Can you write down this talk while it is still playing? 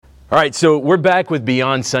All right, so we're back with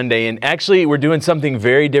Beyond Sunday, and actually we're doing something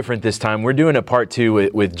very different this time. We're doing a part two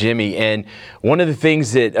with Jimmy, and one of the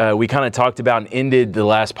things that we kind of talked about and ended the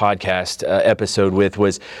last podcast episode with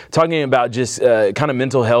was talking about just kind of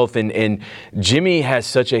mental health, and Jimmy has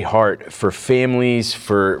such a heart for families,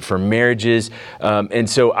 for marriages, and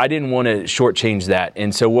so I didn't want to shortchange that.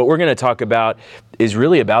 And so what we're going to talk about is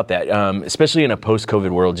really about that, especially in a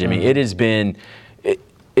post-COVID world, Jimmy. Mm-hmm. It has been...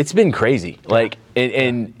 It's been crazy. Like,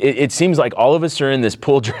 and it seems like all of us are in this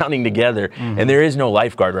pool drowning together, mm-hmm. and there is no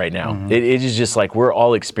lifeguard right now. Mm-hmm. It is just like we're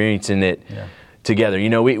all experiencing it together. You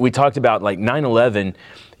know, we talked about like 9/11.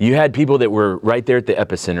 You had people that were right there at the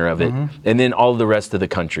epicenter of it, mm-hmm. and then all of the rest of the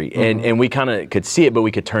country. Mm-hmm. And we kind of could see it, but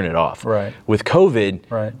we could turn it off. Right. With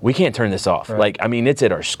COVID, we can't turn this off. Right. Like, I mean, it's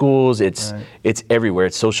at our schools. It's everywhere.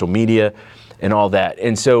 It's social media and all that.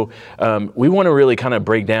 And so we want to really kind of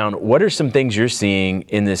break down what are some things you're seeing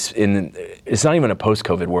in this, it's not even a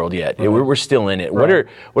post-COVID world yet. Right. We're still in it. Right.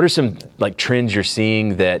 What are some like trends you're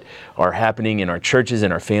seeing that are happening in our churches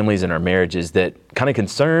and our families and our marriages that kind of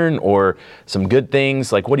concern, or some good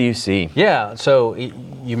things? Like, what do you see? Yeah, so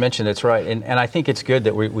you mentioned it's right. And I think it's good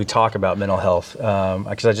that we talk about mental health.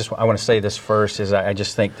 Because I want to say this first, is I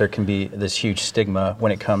just think there can be this huge stigma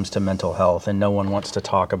when it comes to mental health, and no one wants to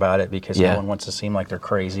talk about it because no one wants to seem like they're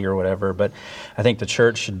crazy or whatever. But I think the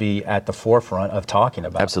church should be at the forefront of talking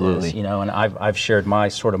about this, you know, and I've shared my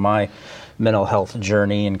mental health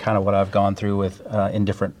journey and kind of what I've gone through with in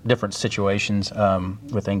different situations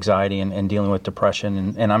with anxiety and dealing with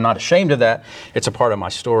depression, and I'm not ashamed of that. It's a part of my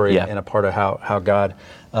story and a part of how God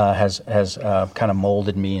has kind of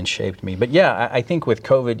molded me and shaped me. But yeah, I think with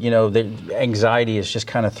COVID, you know, the anxiety is just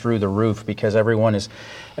kind of through the roof because everyone is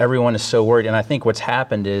so worried. And I think what's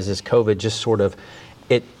happened is COVID just sort of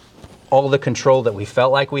all the control that we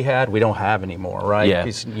felt like we had, we don't have anymore, right? Yeah.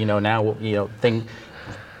 Because, you know, now, you know,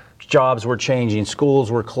 jobs were changing,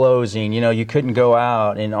 schools were closing, you know, you couldn't go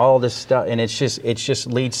out and all this stuff, and it just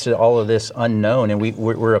leads to all of this unknown, and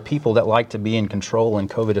we're a people that like to be in control, and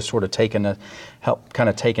COVID has sort of taken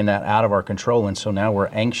that out of our control, and so now we're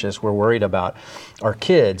anxious, we're worried about our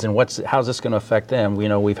kids and how's this going to affect them. You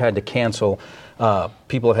know, we've had to cancel,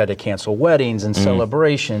 people have had to cancel weddings and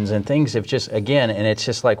celebrations, and things have just, again, and it's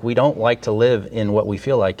just like we don't like to live in what we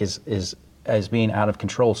feel like is as being out of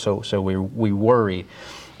control, so we worry.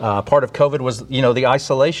 Part of COVID was, you know, the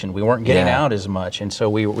isolation. We weren't getting out as much, and so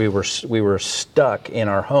we were stuck in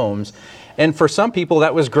our homes. And for some people,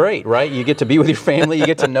 that was great, right? You get to be with your family, you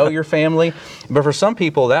get to know your family. But for some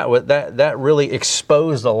people, that really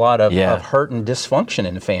exposed a lot of hurt and dysfunction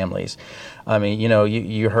in families. I mean, you know,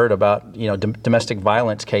 you heard about, you know, domestic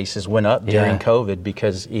violence cases went up during COVID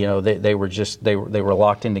because, you know, they were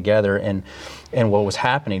locked in together, and what was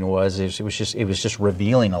happening was it was just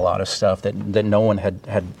revealing a lot of stuff that no one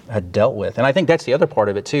had dealt with. And I think that's the other part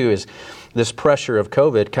of it too, is this pressure of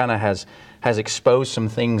COVID kind of has exposed some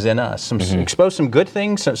things in us, exposed some good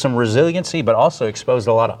things, some resiliency, but also exposed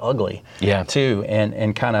a lot of ugly too,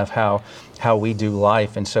 and kind of how we do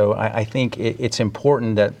life. And so I think it's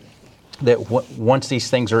important that once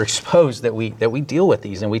these things are exposed, that we deal with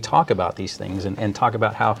these and we talk about these things and talk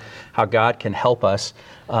about how God can help us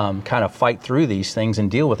kind of fight through these things and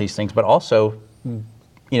deal with these things. But also,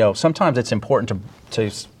 you know, sometimes it's important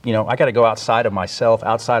to you know, I got to go outside of myself,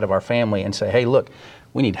 outside of our family, and say, hey, look,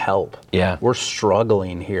 we need help. Yeah, we're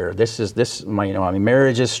struggling here. My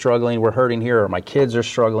marriage is struggling. We're hurting here, or my kids are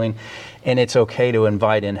struggling, and it's okay to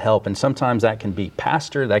invite in help. And sometimes that can be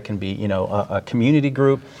pastor, that can be, you know, a community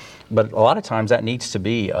group. But a lot of times that needs to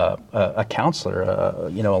be a counselor, a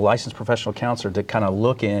licensed professional counselor, to kind of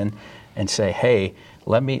look in and say, hey,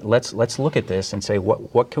 let's look at this and say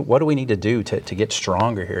what do we need to do to get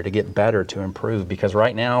stronger here, to get better, to improve, because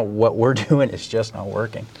right now what we're doing is just not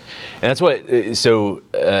working. And that's what,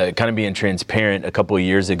 kind of being transparent, a couple of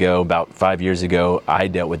years ago, about 5 years ago, I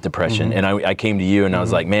dealt with depression, and I came to you and I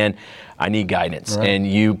was like, man, I need guidance. Right. And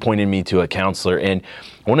you pointed me to a counselor. And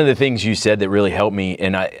one of the things you said that really helped me,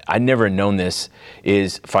 and I'd never known this,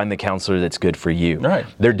 is find the counselor that's good for you. Right.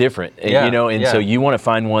 They're different, you know, and so you want to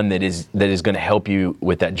find one that is going to help you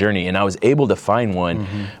with that journey. And I was able to find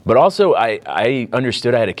one, but also I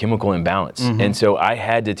understood I had a chemical imbalance. And so I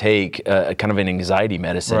had to take kind of an anxiety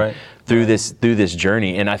medicine through this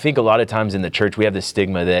journey. And I think a lot of times in the church we have this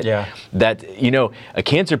stigma that you know, a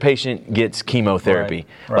cancer patient gets chemotherapy.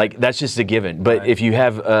 Like, that's just a given. But if you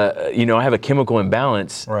have I have a chemical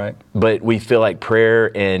imbalance, but we feel like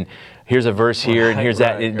prayer and here's a verse here and here's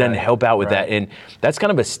that. It doesn't help out with that. And that's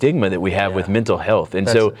kind of a stigma that we have with mental health. And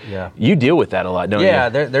you deal with that a lot, don't you? Yeah,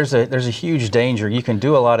 there's a huge danger. You can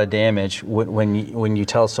do a lot of damage when you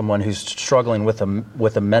tell someone who's struggling with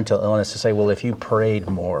a mental illness to say, well, if you prayed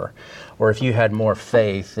more, or if you had more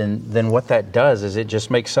faith, then what that does is it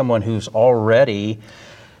just makes someone who's already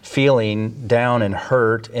feeling down and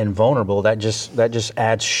hurt and vulnerable, that just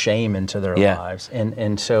adds shame into their lives.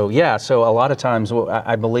 And so a lot of times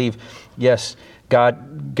I believe, yes,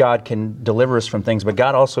 God can deliver us from things, but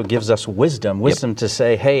God also gives us wisdom to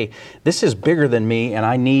say, hey, this is bigger than me and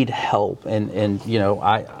I need help. And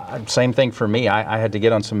same thing for me. I had to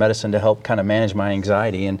get on some medicine to help kind of manage my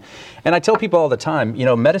anxiety. And I tell people all the time,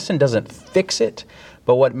 medicine doesn't fix it,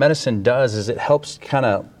 but what medicine does is it helps kind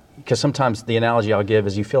of, because sometimes the analogy I'll give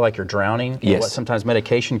is you feel like you're drowning. And what sometimes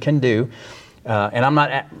medication can do, and I'm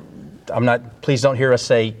not. Please don't hear us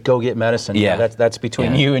say go get medicine. Yeah, that's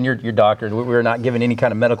between you and your doctor. We're not giving any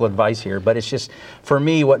kind of medical advice here. But it's just, for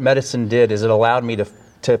me, what medicine did is it allowed me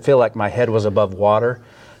to feel like my head was above water,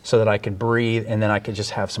 so that I could breathe, and then I could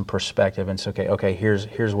just have some perspective and say, okay,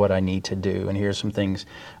 here's what I need to do, and here's some things.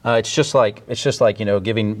 It's just like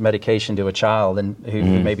giving medication to a child and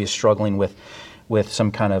who maybe is struggling with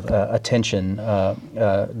some kind of attention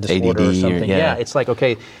disorder ADD or something. It's like,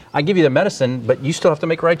 okay, I give you the medicine, but you still have to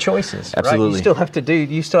make right choices. Absolutely. Right? You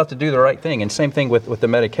still have to do the right thing. And same thing with the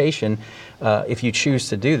medication. If you choose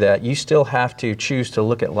to do that, you still have to choose to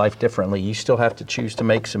look at life differently. You still have to choose to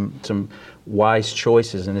make some wise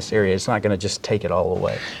choices in this area. It's not going to just take it all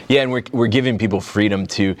away. Yeah, and we're giving people freedom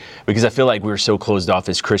to, because I feel like we're so closed off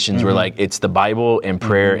as Christians. We're like, it's the Bible and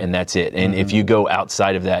prayer and that's it. And if you go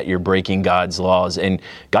outside of that, you're breaking God's laws. And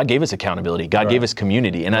God gave us accountability. God gave us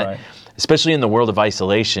community. And especially in the world of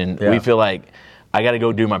isolation, we feel like, I got to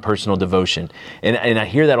go do my personal devotion. And I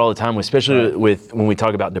hear that all the time, especially with when we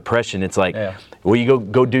talk about depression. It's like, well, you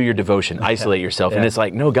go do your devotion, isolate yourself. And it's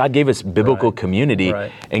like, no, God gave us biblical community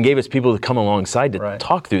and gave us people to come alongside to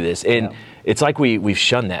talk through this. And it's like we've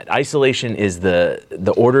shunned that. Isolation is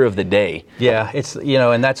the order of the day. Yeah, it's,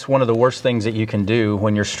 and that's one of the worst things that you can do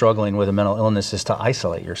when you're struggling with a mental illness is to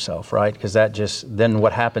isolate yourself, right? Because then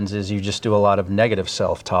what happens is you just do a lot of negative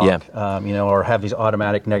self-talk, or have these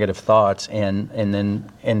automatic negative thoughts, and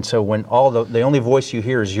so when the only voice you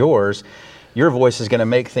hear is yours, your voice is going to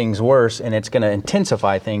make things worse, and it's going to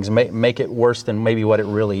intensify things, make it worse than maybe what it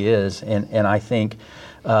really is. And I think,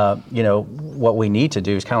 what we need to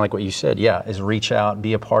do is kind of like what you said, is reach out,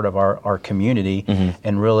 be a part of our community,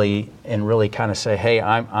 and really kind of say, hey,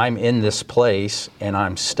 I'm in this place and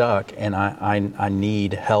I'm stuck and I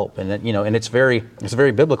need help. And that, and it's very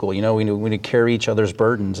biblical. We need to carry each other's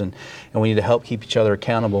burdens and we need to help keep each other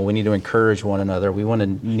accountable. We need to encourage one another. We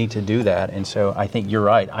need to do that. And so I think you're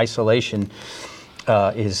right. Isolation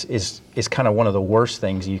is kind of one of the worst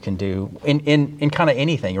things you can do in kind of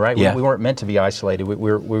anything, right? Yeah. We weren't meant to be isolated. We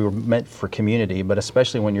were meant for community, but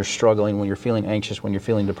especially when you're struggling, when you're feeling anxious, when you're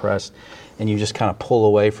feeling depressed, and you just kind of pull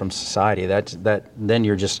away from society. Then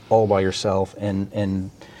you're just all by yourself,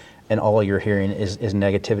 and all you're hearing is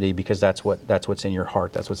negativity, because that's what's in your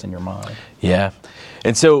heart, that's what's in your mind. Yeah,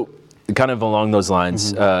 and so, kind of along those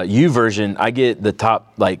lines, YouVersion, I get the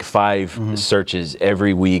top 5 searches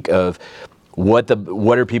every week of what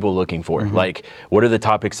are people looking for? Like, what are the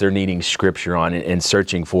topics they're needing scripture on and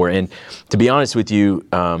searching for? And to be honest with you,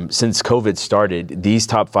 since COVID started, these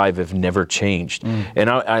top 5 have never changed. And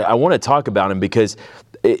I want to talk about them because,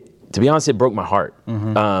 to be honest, it broke my heart.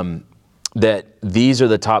 That these are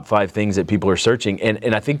the top 5 things that people are searching,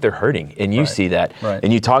 and I think they're hurting, and you see that,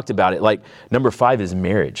 and you talked about it. Like, number 5 is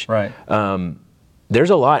marriage. There's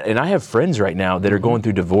a lot, and I have friends right now that are going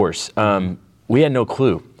through divorce. We had no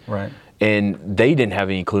clue. And they didn't have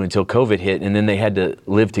any clue until COVID hit, and then they had to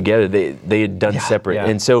live together. They had done separate.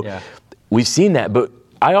 And so we've seen that, but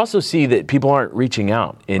I also see that people aren't reaching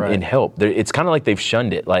out in help. It's kind of like they've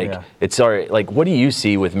shunned it. It's sorry. Like, what do you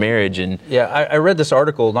see with marriage? And I read this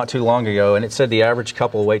article not too long ago, and it said the average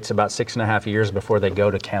couple waits about 6.5 years before they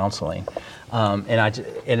go to counseling. And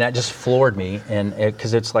that just floored me,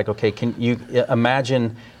 because it's like, okay, can you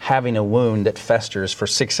imagine having a wound that festers for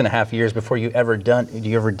 6.5 years before you ever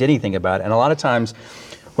did anything about it? And a lot of times,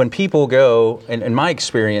 when people go, and in my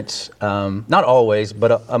experience, not always,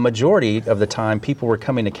 but a majority of the time, people were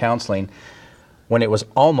coming to counseling when it was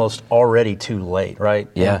almost already too late, right?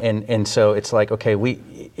 And so it's like, okay,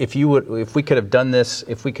 if we could have done this,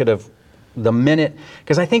 if we could have. The minute,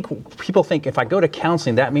 because I think people think if I go to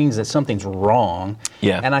counseling, that means that something's wrong.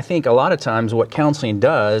 And I think a lot of times what counseling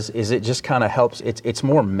does is it just kind of helps. It's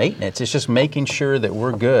more maintenance. It's just making sure that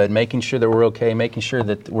we're good, making sure that we're okay, making sure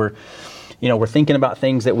that we're we're thinking about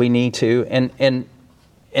things that we need to, and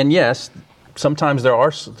yes, sometimes there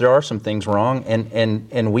are some things wrong,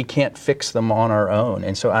 and we can't fix them on our own.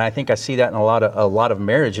 And so I think I see that in a lot of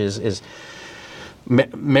marriages is.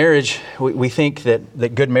 Marriage, we think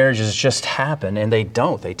that good marriages just happen, and they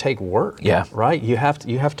don't. They take work. Yeah. Right. You have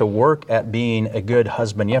to work at being a good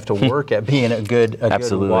husband. You have to work at being a good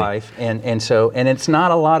wife. And so it's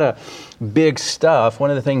not a lot of big stuff.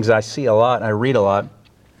 One of the things I see a lot, and I read a lot,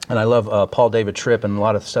 and I love Paul David Tripp and a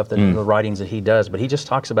lot of stuff that the writings that he does, but he just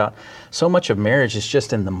talks about so much of marriage is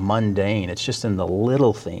just in the mundane. It's just in the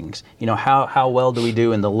little things. How well do we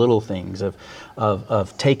do in the little things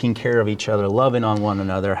of taking care of each other, loving on one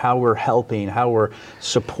another, how we're helping, how we're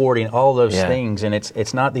supporting, all those things. And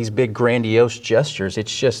it's not these big grandiose gestures.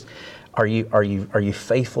 It's just are you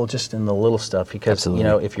faithful just in the little stuff? Because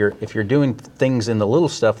if you're doing things in the little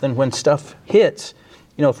stuff, then when stuff hits,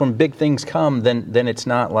 from big things come, then it's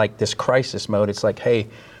not like this crisis mode. It's like, hey,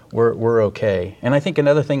 we're okay. And I think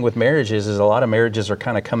another thing with marriages is a lot of marriages are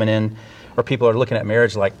kind of coming in, or people are looking at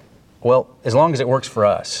marriage like, well, as long as it works for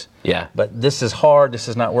us. Yeah. But this is hard. This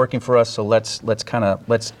is not working for us. So let's kind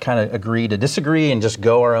of agree to disagree and just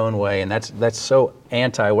go our own way. And that's so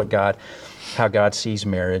anti how God sees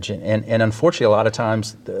marriage. And unfortunately, a lot of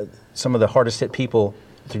times, some of the hardest hit people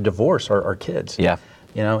through divorce are kids. Yeah.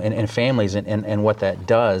 And families and what that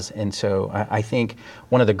does. And so I think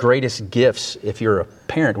one of the greatest gifts, if you're a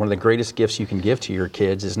parent, one of the greatest gifts you can give to your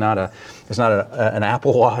kids is not an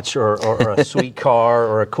Apple Watch or a sweet car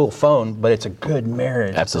or a cool phone, but it's a good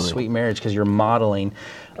marriage. Absolutely. It's a sweet marriage because you're modeling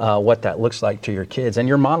what that looks like to your kids. And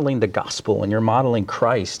you're modeling the gospel, and you're modeling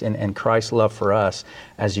Christ and Christ's love for us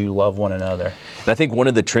as you love one another. And I think one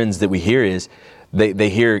of the trends that we hear is they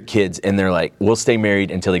hear kids and they're like, we'll stay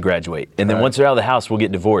married until they graduate. And then once they're out of the house, we'll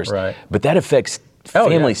get divorced. Right. But that affects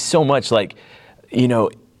families so much. Like,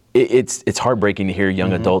 it's heartbreaking to hear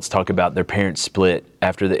young adults talk about their parents split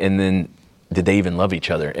and then did they even love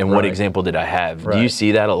each other? And what example did I have? Right. Do you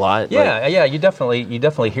see that a lot? Yeah, you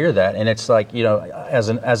definitely hear that. And it's like, as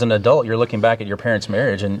an adult, you're looking back at your parents'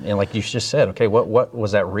 marriage and like you just said, okay, what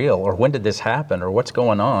was that real? Or when did this happen? Or what's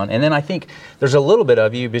going on? And then I think there's a little bit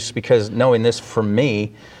of you, just because knowing this from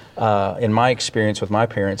me, in my experience with my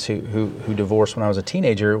parents who divorced when I was a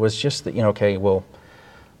teenager, it was just that, okay, well,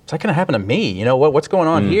 is that going to happen to me? What's going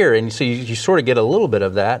on here? And so you sort of get a little bit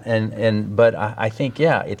of that. But I think,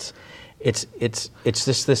 it's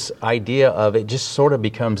just this idea of it just sort of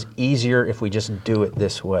becomes easier if we just do it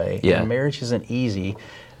this way. Yeah. And marriage isn't easy.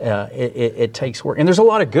 It takes work. And there's a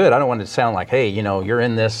lot of good. I don't want it to sound like, hey, you're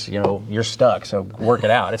in this, you're stuck, so work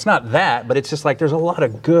it out. It's not that, but it's just like there's a lot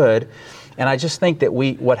of good. And I just think that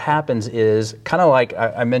what happens is kind of like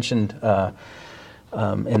I mentioned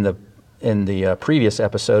in the previous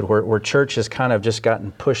episode where church has kind of just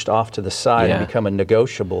gotten pushed off to the side and become a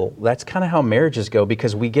negotiable. That's kind of how marriages go,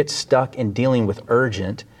 because we get stuck in dealing with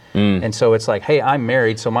urgent. And so it's like, hey, I'm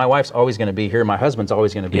married, so my wife's always going to be here. My husband's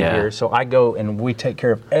always going to be here. So I go and we take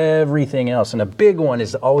care of everything else. And a big one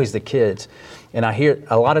is always the kids. And I hear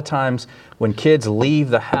a lot of times when kids leave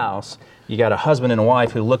the house, you got a husband and a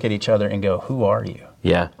wife who look at each other and go, who are you?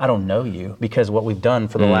 Yeah. I don't know you, because what we've done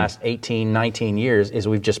for the last 18, 19 years is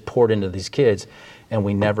we've just poured into these kids and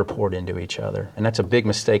we never poured into each other. And that's a big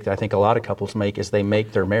mistake that I think a lot of couples make, is they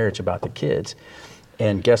make their marriage about the kids.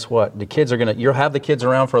 And guess what? The kids are you'll have the kids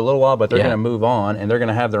around for a little while, but they're going to move on and they're going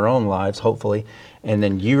to have their own lives, hopefully. And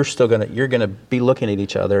then you're going to be looking at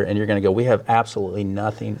each other and you're going to go, we have absolutely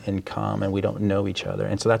nothing in common. We don't know each other.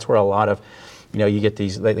 And so that's where a lot of, you get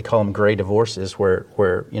these, they call them gray divorces, where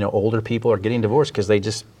older people are getting divorced because they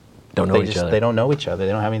just don't know each other. They don't know each other.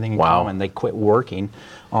 They don't have anything in common. They quit working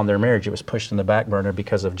on their marriage. It was pushed in the back burner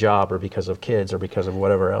because of job or because of kids or because of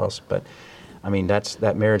whatever else. But I mean,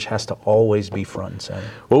 that marriage has to always be front and center.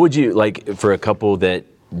 What would you like for a couple that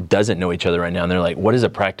doesn't know each other right now, and they're like, what is a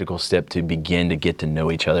practical step to begin to get to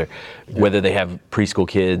know each other, whether they have preschool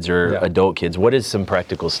kids or adult kids? What is some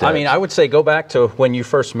practical steps? I mean, I would say go back to when you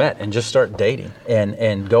first met and just start dating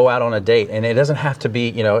and go out on a date. And it doesn't have to be,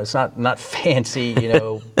 it's not fancy,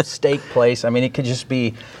 steak place. I mean, it could just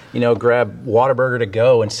be, grab Whataburger to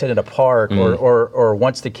go and sit at a park or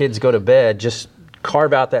once the kids go to bed, just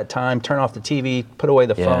carve out that time, turn off the TV, put away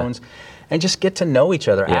the phones. And just get to know each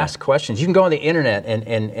other, ask questions. You can go on the internet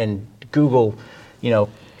and Google,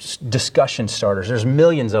 discussion starters. There's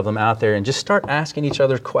millions of them out there, and just start asking each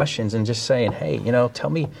other questions and just saying, hey, tell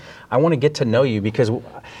me, I want to get to know you, because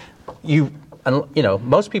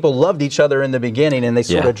most people loved each other in the beginning and they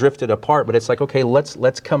sort of drifted apart, but it's like, okay,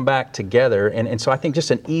 let's come back together. And so I think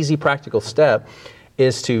just an easy practical step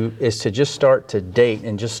is to just start to date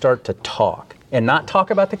and just start to talk, and not talk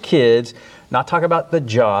about the kids, not talk about the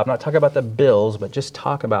job, not talk about the bills, but just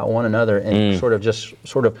talk about one another and sort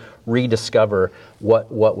of rediscover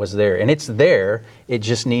what was there. And it's there, it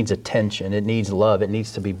just needs attention, it needs love, it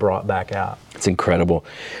needs to be brought back out. It's incredible.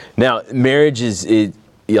 Now, marriage is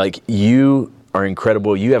like, you are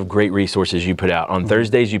incredible. You have great resources you put out. On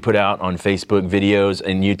Thursdays, you put out on Facebook videos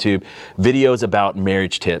and YouTube videos about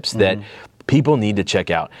marriage tips that people need to check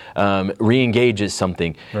out. Re-engage is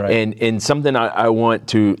something. Right. And something I want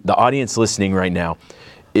to, the audience listening right now,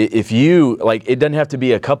 if you, like, it doesn't have to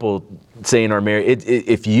be a couple saying are married.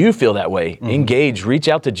 If you feel that way, engage, reach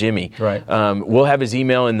out to Jimmy. Right. We'll have his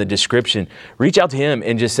email in the description. Reach out to him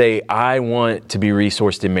and just say, I want to be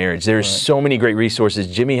resourced in marriage. There's so many great resources.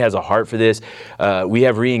 Jimmy has a heart for this. We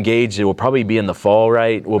have Re-engaged. It will probably be in the fall,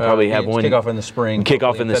 right? We'll probably have one. Kick off in the spring. Kick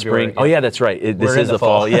off in the spring. Oh, yeah, that's right. This is the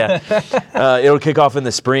fall. Yeah. It'll kick off in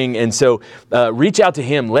the spring. And so reach out to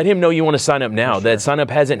him. Let him know you want to sign up now. Sure. That sign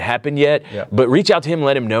up hasn't happened yet, but reach out to him,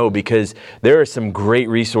 let him know, because there are some great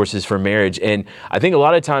resources for marriage. And I think a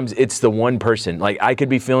lot of times it's the one person. Like, I could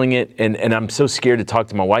be feeling it, and I'm so scared to talk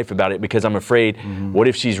to my wife about it because I'm afraid, what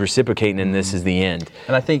if she's reciprocating and this is the end?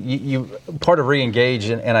 And I think you part of Re-engage,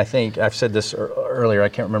 and I think I've said this earlier, I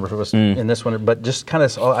can't remember if it was in this one, but just kind of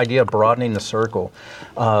this idea of broadening the circle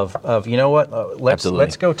of you know what,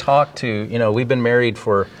 let's go talk to, we've been married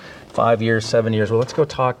for 5 years, 7 years. Well, let's go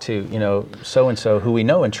talk to, so-and-so who we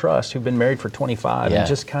know and trust, who've been married for 25, and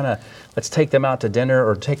just kind of, let's take them out to dinner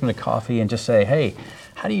or take them to coffee and just say, hey,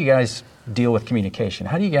 how do you guys deal with communication?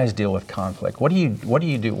 How do you guys deal with conflict? What do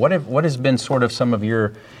you do? What has been sort of some of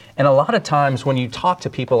your, and a lot of times when you talk to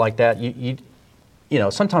people like that, you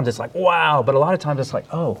sometimes it's like, wow, but a lot of times it's like,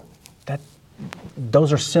 oh,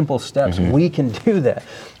 those are simple steps. We can do that.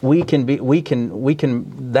 We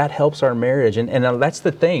can, that helps our marriage. And that's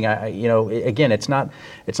the thing. Again, it's not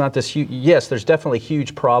this huge, yes, there's definitely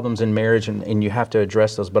huge problems in marriage and you have to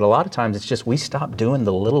address those. But a lot of times it's just, we stop doing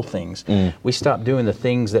the little things. We stop doing the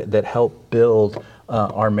things that help build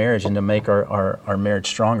our marriage and to make our marriage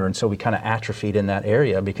stronger. And so we kind of atrophied in that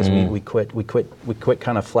area because we quit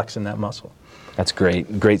kind of flexing that muscle. That's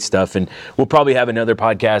great stuff. And we'll probably have another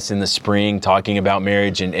podcast in the spring talking about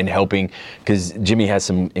marriage and helping, because Jimmy has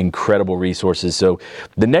some incredible resources. So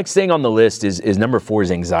the next thing on the list is number 4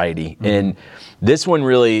 is anxiety. And this one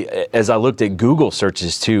really, as I looked at Google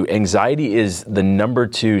searches too, anxiety is the number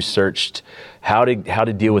 2 searched, how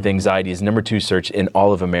to deal with anxiety is number 2 search in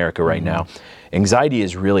all of America right now. Anxiety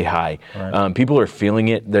is really high. Right. People are feeling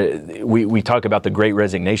it. We talk about the Great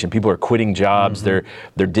Resignation. People are quitting jobs. They're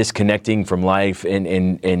disconnecting from life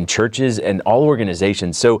in churches and all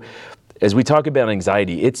organizations. So as we talk about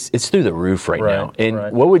anxiety, it's through the roof right now.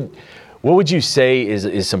 And what would you say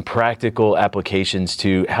is some practical applications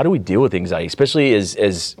to how do we deal with anxiety, especially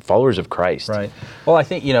as followers of Christ? Right. Well, I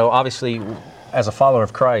think, obviously, as a follower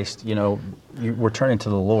of Christ, we're turning to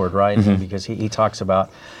the Lord, right? Because he talks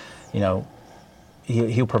about,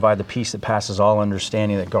 He'll provide the peace that passes all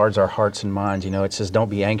understanding, that guards our hearts and minds. It says, don't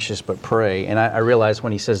be anxious, but pray. And I realize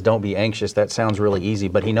when he says, don't be anxious, that sounds really easy,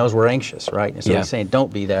 but he knows we're anxious, right? And so he's saying,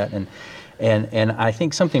 don't be that. And I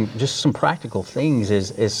think just some practical things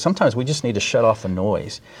is sometimes we just need to shut off the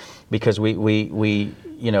noise, because we're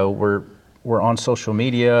on social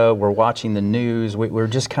media, we're watching the news, we're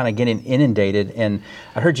just kind of getting inundated. And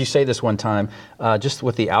I heard you say this one time, just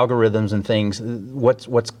with the algorithms and things,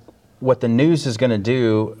 what the news is going to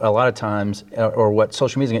do a lot of times, or what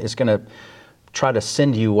social media is going to try to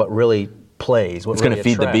send you what really plays. It's going to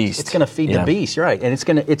feed the beast. It's going to feed the beast, right? And it's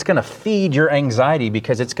going to feed your anxiety,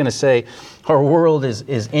 because it's going to say, our world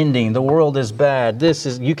is ending. The world is bad.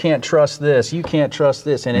 You can't trust this. You can't trust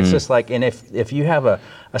this. And it's just like, and if you have a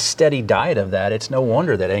steady diet of that, it's no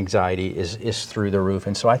wonder that anxiety is through the roof.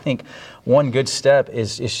 And so I think one good step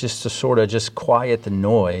is just to sort of just quiet the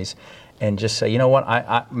noise and just say, you know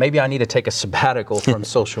what, maybe I need to take a sabbatical from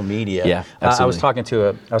social media. Yeah, absolutely. I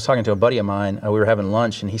was talking to a buddy of mine. We were having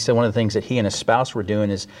lunch, and he said one of the things that he and his spouse were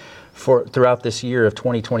doing is, throughout this year of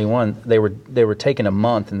 2021, they were taking a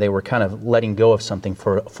month and they were kind of letting go of something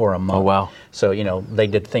for a month. Oh wow! So they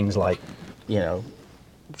did things like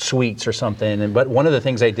sweets or something, but one of the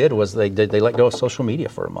things they did was they let go of social media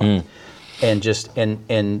for a month.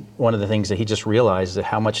 And one of the things that he just realized is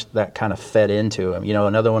how much that kind of fed into him.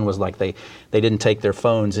 Another one was like they didn't take their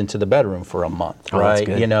phones into the bedroom for a month, right?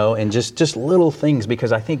 That's good. And just little things,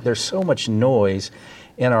 because I think there's so much noise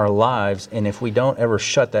in our lives, and if we don't ever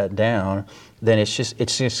shut that down, then it's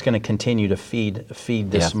just going to continue to feed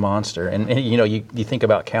this monster. And you think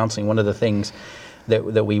about counseling. One of the things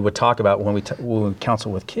that we would talk about when we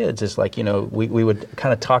counsel with kids is like, we would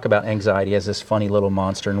kind of talk about anxiety as this funny little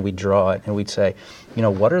monster, and we'd draw it, and we'd say,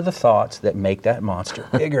 what are the thoughts that make that monster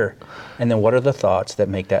bigger? And then what are the thoughts that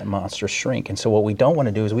make that monster shrink? And so what we don't want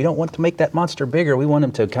to do is we don't want to make that monster bigger. We want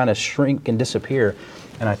him to kind of shrink and disappear.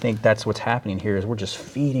 And I think that's what's happening here is we're just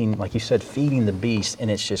feeding, like you said, feeding the beast, and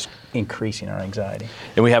it's just increasing our anxiety.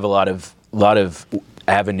 And we have a lot of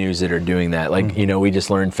avenues that are doing that. Like, we just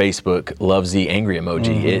learned Facebook loves the angry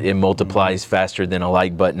emoji. It multiplies faster than a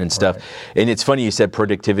like button and stuff. Right. And it's funny you said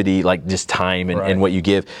productivity, like just time and what you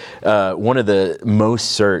give. One of the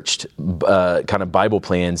most searched kind of Bible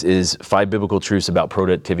plans is 5 biblical truths about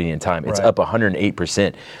productivity and time. It's up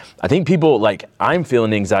 108%. I think people, like, I'm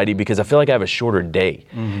feeling anxiety because I feel like I have a shorter day.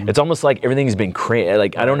 It's almost like everything's been crazy.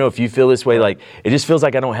 Like, I don't know if you feel this way. Like, it just feels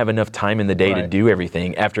like I don't have enough time in the day to do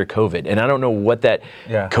everything after COVID. And I don't know what that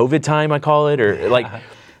COVID time I call it, or like,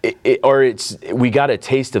 we got a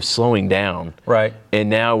taste of slowing down. Right.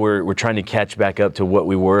 And now we're trying to catch back up to what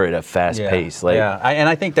we were at a fast pace. Like, and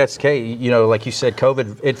I think that's okay. Like you said,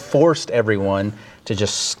 COVID, it forced everyone to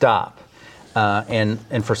just stop.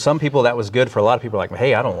 And for some people that was good. For a lot of people, like,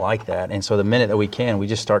 hey, I don't like that. And so the minute that we can, we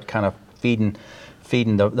just start kind of feeding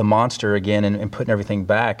the monster again and putting everything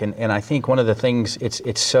back. And I think one of the things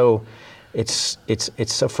it's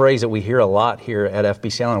a phrase that we hear a lot here at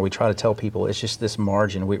FBC Island. We try to tell people it's just this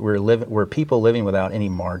margin. We're people living without any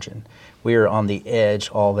margin. We are on the edge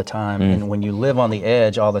all the time, and when you live on the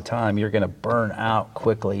edge all the time, you're going to burn out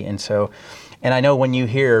quickly. And I know when you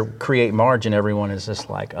hear create margin, everyone is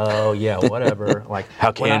just like, oh yeah, whatever. Like,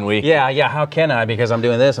 how can we? Yeah, how can I? Because I'm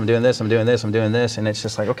doing this, I'm doing this, I'm doing this, I'm doing this, and it's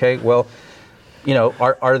just like, okay, well,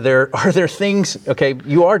 are there things? Okay,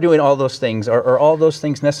 you are doing all those things. Are all those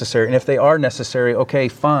things necessary? And if they are necessary, okay,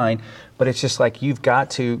 fine. But it's just like you've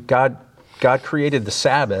got to. God created the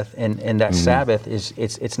Sabbath, and that Sabbath is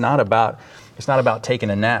it's not about taking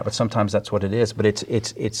a nap, but sometimes that's what it is. But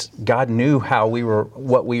it's God knew how we would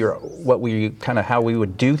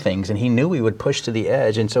do things, and He knew we would push to the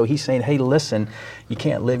edge. And so He's saying, hey, listen, you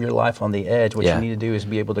can't live your life on the edge. What you need to do is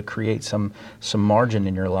be able to create some margin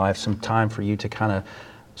in your life, some time for you to kind of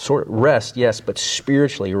sort of rest, yes, but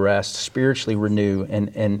spiritually rest, spiritually renew,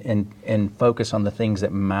 and focus on the things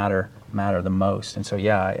that matter the most. And so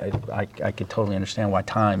I could totally understand why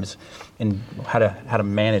times and how to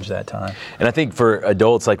manage that time. And I think for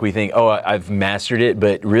adults, like, we think, oh, I've mastered it,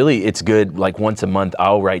 but really it's good, like, once a month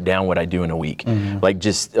I'll write down what I do in a week. Like,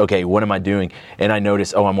 just, okay, what am I doing? And I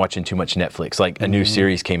notice, oh, I'm watching too much Netflix. Like, a new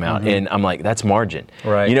series came out, and I'm like, that's margin.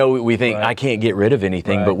 Right. We think I can't get rid of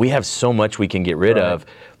anything, but we have so much we can get rid of.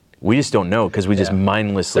 We just don't know because we just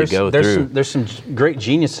mindlessly go through. There's some great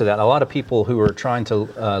genius to that. A lot of people who are trying to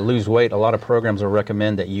lose weight, a lot of programs will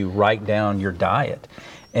recommend that you write down your diet,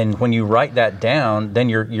 and when you write that down, then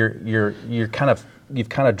you've kind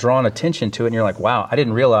of drawn attention to it, and you're like, wow, I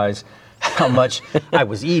didn't realize how much I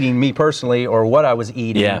was eating, me personally, or what I was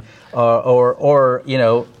eating, or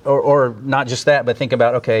not just that, but think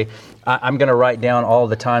about, okay, I'm going to write down all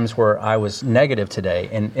the times where I was negative today,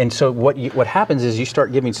 and so what happens is you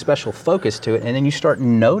start giving special focus to it, and then you start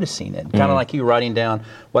noticing it, kind of like you writing down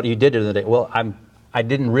what you did the day. Well, I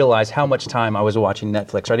didn't realize how much time I was watching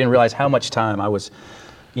Netflix, or I didn't realize how much time I was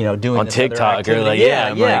doing on TikTok, or like,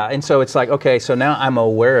 and so it's like, okay, so now I'm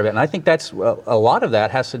aware of it, and I think that's a lot of that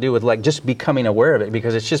has to do with, like, just becoming aware of it,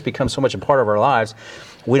 because it's just become so much a part of our lives,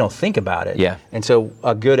 we don't think about it. Yeah. And so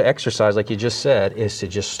a good exercise, like you just said, is to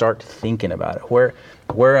just start thinking about it.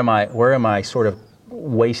 Where am I sort of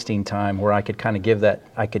wasting time where I could kind of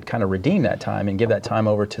redeem that time and give that time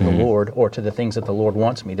over to the Lord, or to the things that the Lord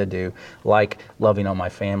wants me to do, like loving on my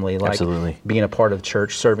family, like being a part of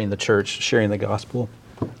church, serving the church, sharing the gospel.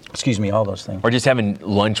 All those things. Or just having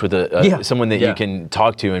lunch with someone that you can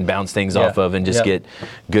talk to and bounce things off of, and just get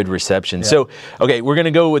good reception. Yeah. So, okay, we're going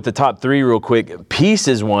to go with the top 3 real quick. Peace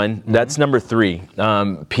is one. That's number 3.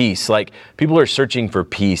 Peace. Like, people are searching for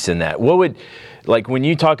peace in that. Like, when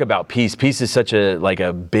you talk about peace is such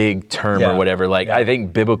a big term or whatever. Like, I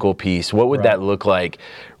think biblical peace, what would that look like?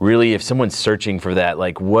 Really, if someone's searching for that,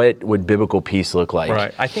 like, what would biblical peace look like?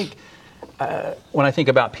 Right. I think when I think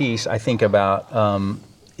about peace, I think about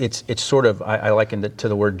it's sort of, I liken it to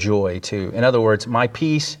the word joy too. In other words, my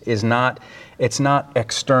peace is not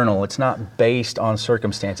external. It's not based on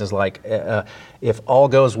circumstances, like if all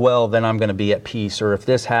goes well, then I'm going to be at peace, or if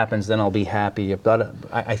this happens, then I'll be happy.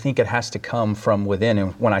 I think it has to come from within.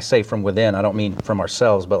 And when I say from within, I don't mean from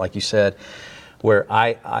ourselves, but like you said, where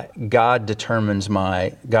God determines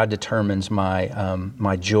my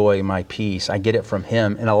my joy, my peace. I get it from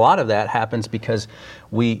Him, and a lot of that happens because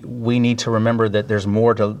we need to remember that there's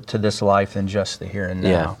more to this life than just the here and now.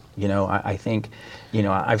 Yeah. You know, I think, you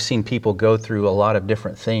know, I've seen people go through a lot of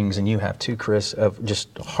different things, and you have too, Chris, of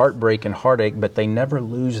just heartbreak and heartache, but they never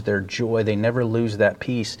lose their joy. They never lose that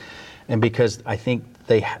peace, and because I think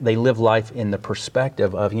they live life in the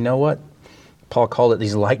perspective of, you know what? Paul called it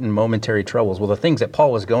these light and momentary troubles. Well, the things that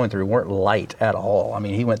Paul was going through weren't light at all. I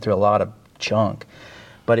mean, he went through a lot of junk,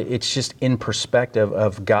 but it's just in perspective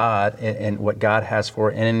of God and what God has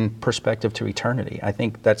for it, and in perspective to eternity. I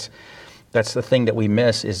think that's the thing that we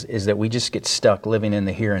miss is that we just get stuck living in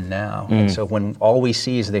the here and now. And so when all we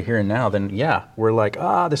see is the here and now, then yeah, we're like,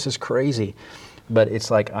 this is crazy. But it's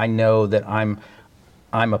like, I know that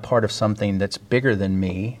I'm a part of something that's bigger than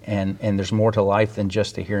me, and there's more to life than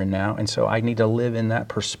just the here and now. And so I need to live in that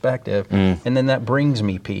perspective, and then that brings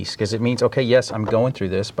me peace, because it means, okay, yes, I'm going through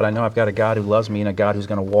this, but I know I've got a God who loves me and a God who's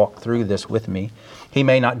going to walk through this with me. He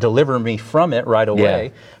may not deliver me from it right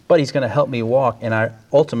away, but He's going to help me walk, and I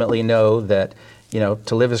ultimately know that, you know,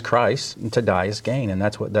 to live is Christ and to die is gain, and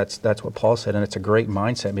that's what Paul said, and it's a great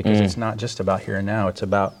mindset, because it's not just about here and now,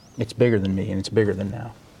 it's bigger than me and it's bigger than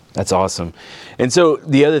now. That's awesome. And so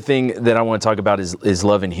the other thing that I want to talk about is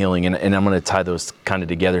love and healing, and I'm going to tie those kind of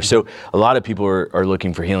together. So a lot of people are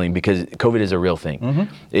looking for healing because COVID is a real thing.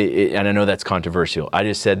 And I know that's controversial. I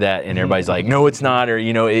just said that, and everybody's like, no, it's not, or,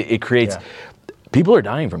 you know, it creates... Yeah. People are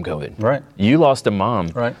dying from COVID. Right. You lost a mom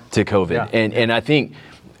to COVID. Yeah. And I think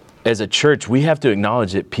as a church, we have to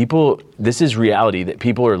acknowledge that this is reality, that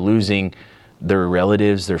people are losing their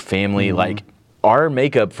relatives, their family, like... Our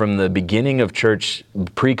makeup from the beginning of church,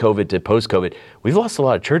 pre-COVID to post-COVID, we've lost a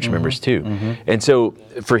lot of church members too. And so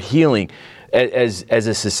for healing, as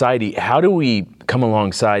a society, how do we come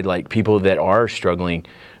alongside like people that are struggling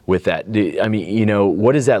with that? I mean, you know,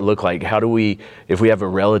 what does that look like? How do we, if we have a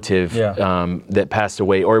relative that passed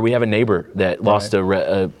away, or we have a neighbor that lost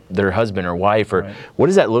their husband or wife, or what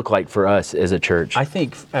does that look like for us as a church? I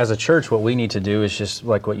think as a church, what we need to do is just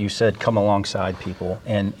like what you said, come alongside people,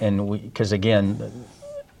 and because again,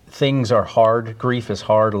 things are hard, grief is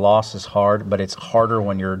hard, loss is hard, but it's harder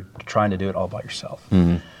when you're trying to do it all by yourself.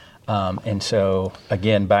 And so,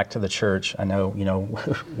 again, back to the church, I know, you know,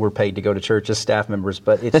 we're paid to go to church as staff members,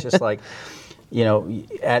 but it's just like, you know,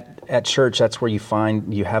 at church, that's where you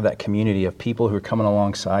have that community of people who are coming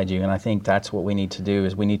alongside you. And I think that's what we need to do,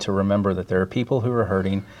 is we need to remember that there are people who are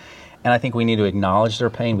hurting. And I think we need to acknowledge their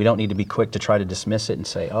pain. We don't need to be quick to try to dismiss it and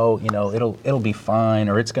say, oh, you know, it'll be fine,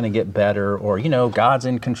 or it's going to get better, or, you know, God's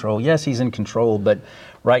in control. Yes, He's in control, but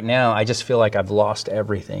right now I just feel like I've lost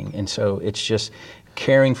everything. And so it's just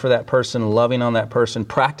caring for that person, loving on that person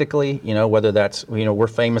practically, you know, whether that's, you know, we're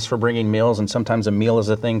famous for bringing meals, and sometimes a meal is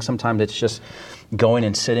a thing. Sometimes it's just going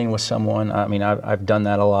and sitting with someone. I mean, I've done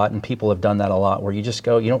that a lot, and people have done that a lot, where you just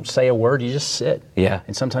go, you don't say a word, you just sit. Yeah.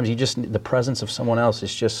 And sometimes the presence of someone else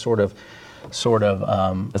is just sort of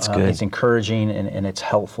that's good. It's encouraging and it's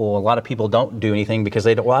helpful. A lot of people don't do anything because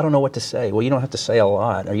I don't know what to say. Well, you don't have to say a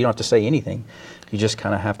lot, or you don't have to say anything. You just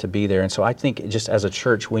kind of have to be there. And so I think just as a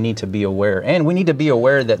church, we need to be aware. And we need to be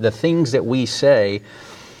aware that the things that we say,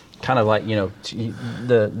 kind of like, you know,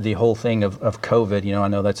 the whole thing of COVID, you know, I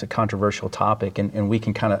know that's a controversial topic, and we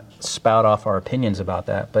can kind of spout off our opinions about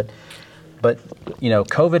that. But you know,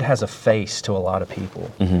 COVID has a face to a lot of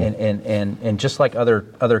people. And just like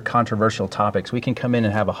other controversial topics, we can come in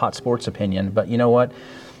and have a hot sports opinion, but you know what?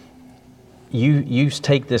 You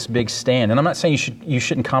take this big stand, and I'm not saying you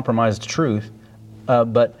shouldn't compromise the truth,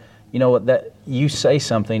 but you know what, that you say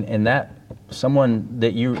something, and that someone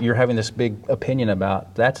that you're having this big opinion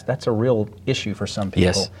about, that's a real issue for some people.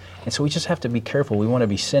 Yes. And so we just have to be careful. We want to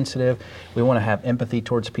be sensitive. We want to have empathy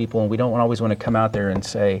towards people, and we don't always want to come out there and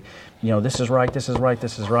say, you know, this is right, this is right,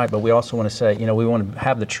 this is right. But we also want to say, you know, we want to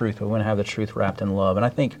have the truth, but we want to have the truth wrapped in love. And I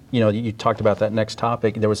think, you know, you talked about that next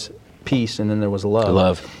topic. There was peace, and then there was love.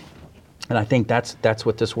 Love. And I think that's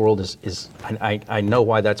what this world is. I know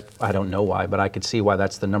why I don't know why, but I could see why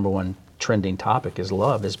that's the number one trending topic is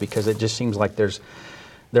love, is because it just seems like there's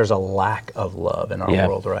a lack of love in our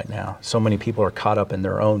world right now. So many people are caught up in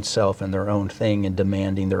their own self and their own thing, and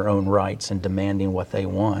demanding their own rights and demanding what they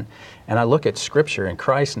want. And I look at Scripture, and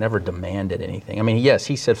Christ never demanded anything. I mean, yes,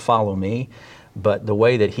 He said, follow me, but the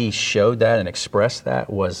way that He showed that and expressed that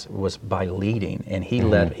was by leading. And He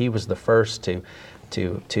He was the first to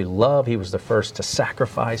love. He was the first to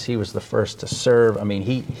sacrifice. He was the first to serve. I mean,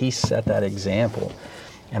 he set that example.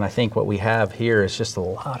 And I think what we have here is just a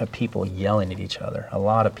lot of people yelling at each other, a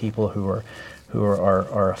lot of people who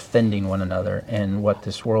are offending one another. And what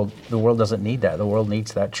the world doesn't need that. The world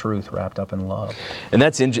needs that truth wrapped up in love. And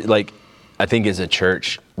that's like, I think as a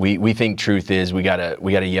church, we think truth is we gotta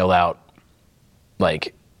yell out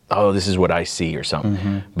like, oh, this is what I see or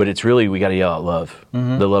something. But it's really, we gotta yell out love,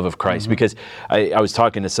 the love of Christ. Because I was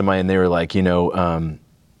talking to somebody and they were like,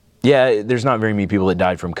 yeah, there's not very many people that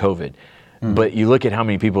died from COVID. But you look at how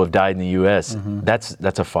many people have died in the U.S.,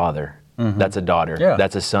 that's a father, that's a daughter,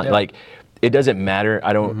 that's a son. Like, it doesn't matter.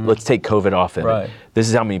 Let's take COVID off of it. This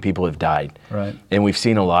is how many people have died. And we've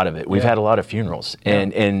seen a lot of it. We've had a lot of funerals.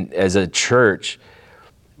 And as a church,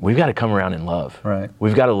 we've got to come around and love.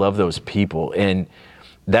 We've got to love those people. And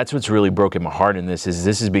that's what's really broken my heart in this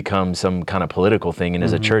has become some kind of political thing. And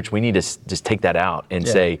as a church, we need to just take that out and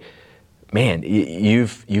say, man,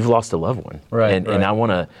 you've lost a loved one. And I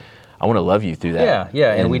want to love you through that.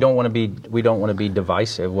 And we don't want to be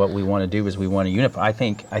divisive. What we want to do is we want to unify. I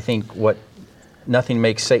think what nothing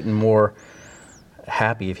makes Satan more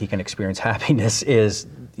happy if he can experience happiness is,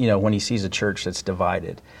 when he sees a church that's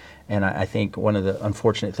divided. And I think one of the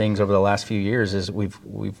unfortunate things over the last few years is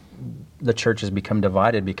the church has become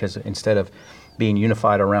divided because instead of being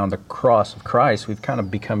unified around the cross of Christ, we've kind of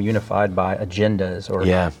become unified by agendas or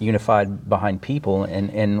unified behind people.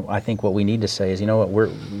 And I think what we need to say is,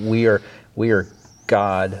 we are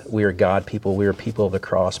God. We are God people. We are people of the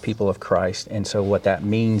cross, people of Christ. And so what that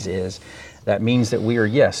means that we are,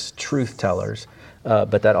 yes, truth tellers,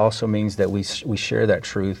 but that also means that we share that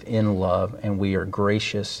truth in love, and we are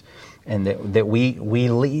gracious, and that we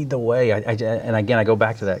lead the way. And again, I go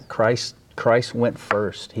back to that. Christ went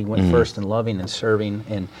first. He went first in loving and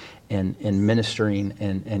serving and ministering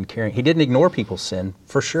and caring. He didn't ignore people's sin,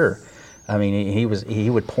 for sure. I mean, he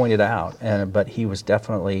would point it out, but he was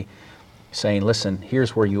definitely saying, listen,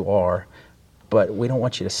 here's where you are, but we don't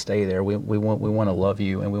want you to stay there. We want to love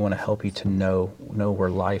you, and we want to help you to know where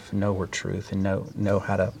life, know where truth, and know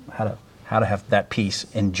how to have that peace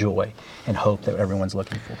and joy and hope that everyone's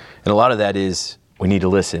looking for. And a lot of that is we need to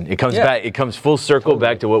listen. It comes back. It comes full circle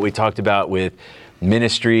back to what we talked about with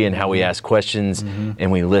ministry and how we ask questions and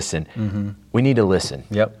we listen. We need to listen.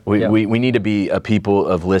 We need to be a people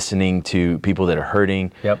of listening to people that are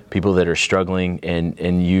hurting, people that are struggling,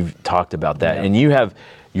 and you've talked about that. And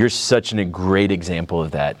you're such a great example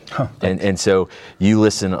of that. And so you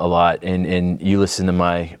listen a lot, and you listen to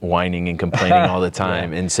my whining and complaining all the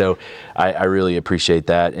time. And so I really appreciate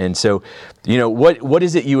that. And so, what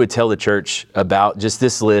is it you would tell the church about just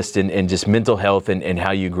this list and just mental health and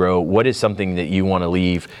how you grow? What is something that you want to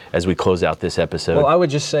leave as we close out this episode? Well, I would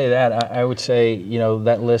just say that. I would say,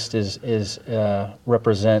 that list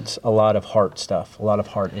represents a lot of heart stuff, a lot of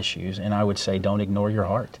heart issues. And I would say, don't ignore your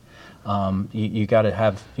heart. You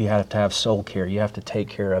have to have soul care. You have to take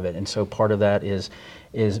care of it. And so part of that is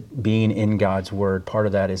being in God's Word. Part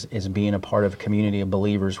of that is being a part of a community of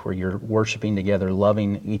believers where you're worshiping together,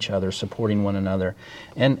 loving each other, supporting one another.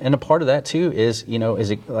 And a part of that too is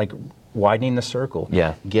like widening the circle,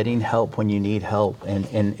 getting help when you need help. And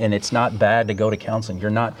it's not bad to go to counseling. You're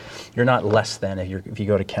not less than if you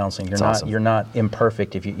go to counseling. You're not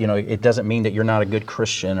imperfect if it doesn't mean that you're not a good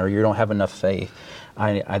Christian or you don't have enough faith.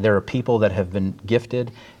 There are people that have been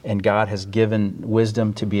gifted, and God has given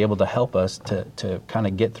wisdom to be able to help us to kind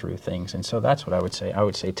of get through things. And so that's what I would say. I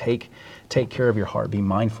would say take care of your heart, be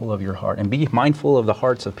mindful of your heart, and be mindful of the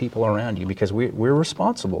hearts of people around you, because we're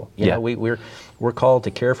responsible. We're called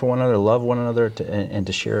to care for one another, love one another, and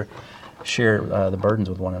to share the burdens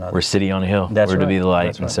with one another. We're city on a hill. We're to be the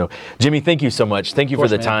light. And so, Jimmy, thank you so much. Thank you for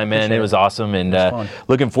the time, man. It was awesome. And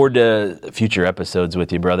looking forward to future episodes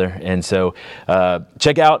with you, brother. And so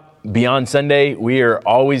check out Beyond Sunday. We are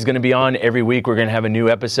always going to be on every week. We're going to have a new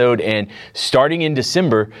episode. And starting in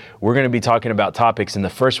December, we're going to be talking about topics. And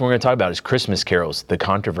the first one we're going to talk about is Christmas carols, the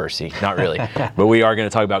controversy. Not really. But we are going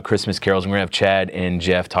to talk about Christmas carols. And we're going to have Chad and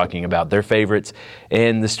Jeff talking about their favorites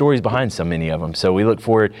and the stories behind so many of them. So we look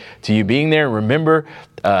forward to you being there. Remember,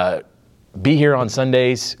 be here on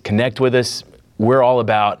Sundays. Connect with us. We're all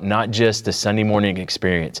about not just the Sunday morning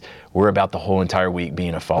experience. We're about the whole entire week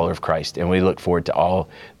being a follower of Christ. And we look forward to all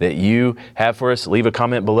that you have for us. Leave a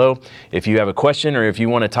comment below. If you have a question or if you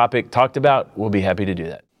want a topic talked about, we'll be happy to do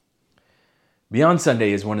that. Beyond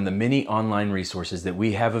Sunday is one of the many online resources that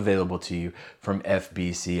we have available to you from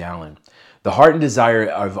FBC Allen. The heart and desire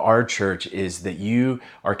of our church is that you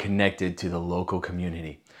are connected to the local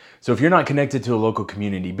community. So if you're not connected to a local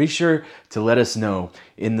community, be sure to let us know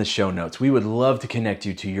in the show notes. We would love to connect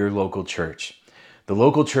you to your local church. The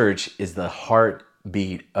local church is the heart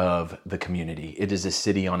heartbeat of the community. It is a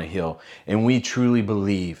city on a hill. And we truly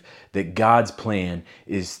believe that God's plan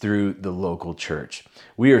is through the local church.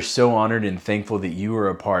 We are so honored and thankful that you are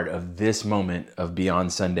a part of this moment of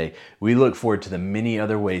Beyond Sunday. We look forward to the many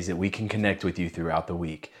other ways that we can connect with you throughout the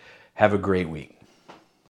week. Have a great week.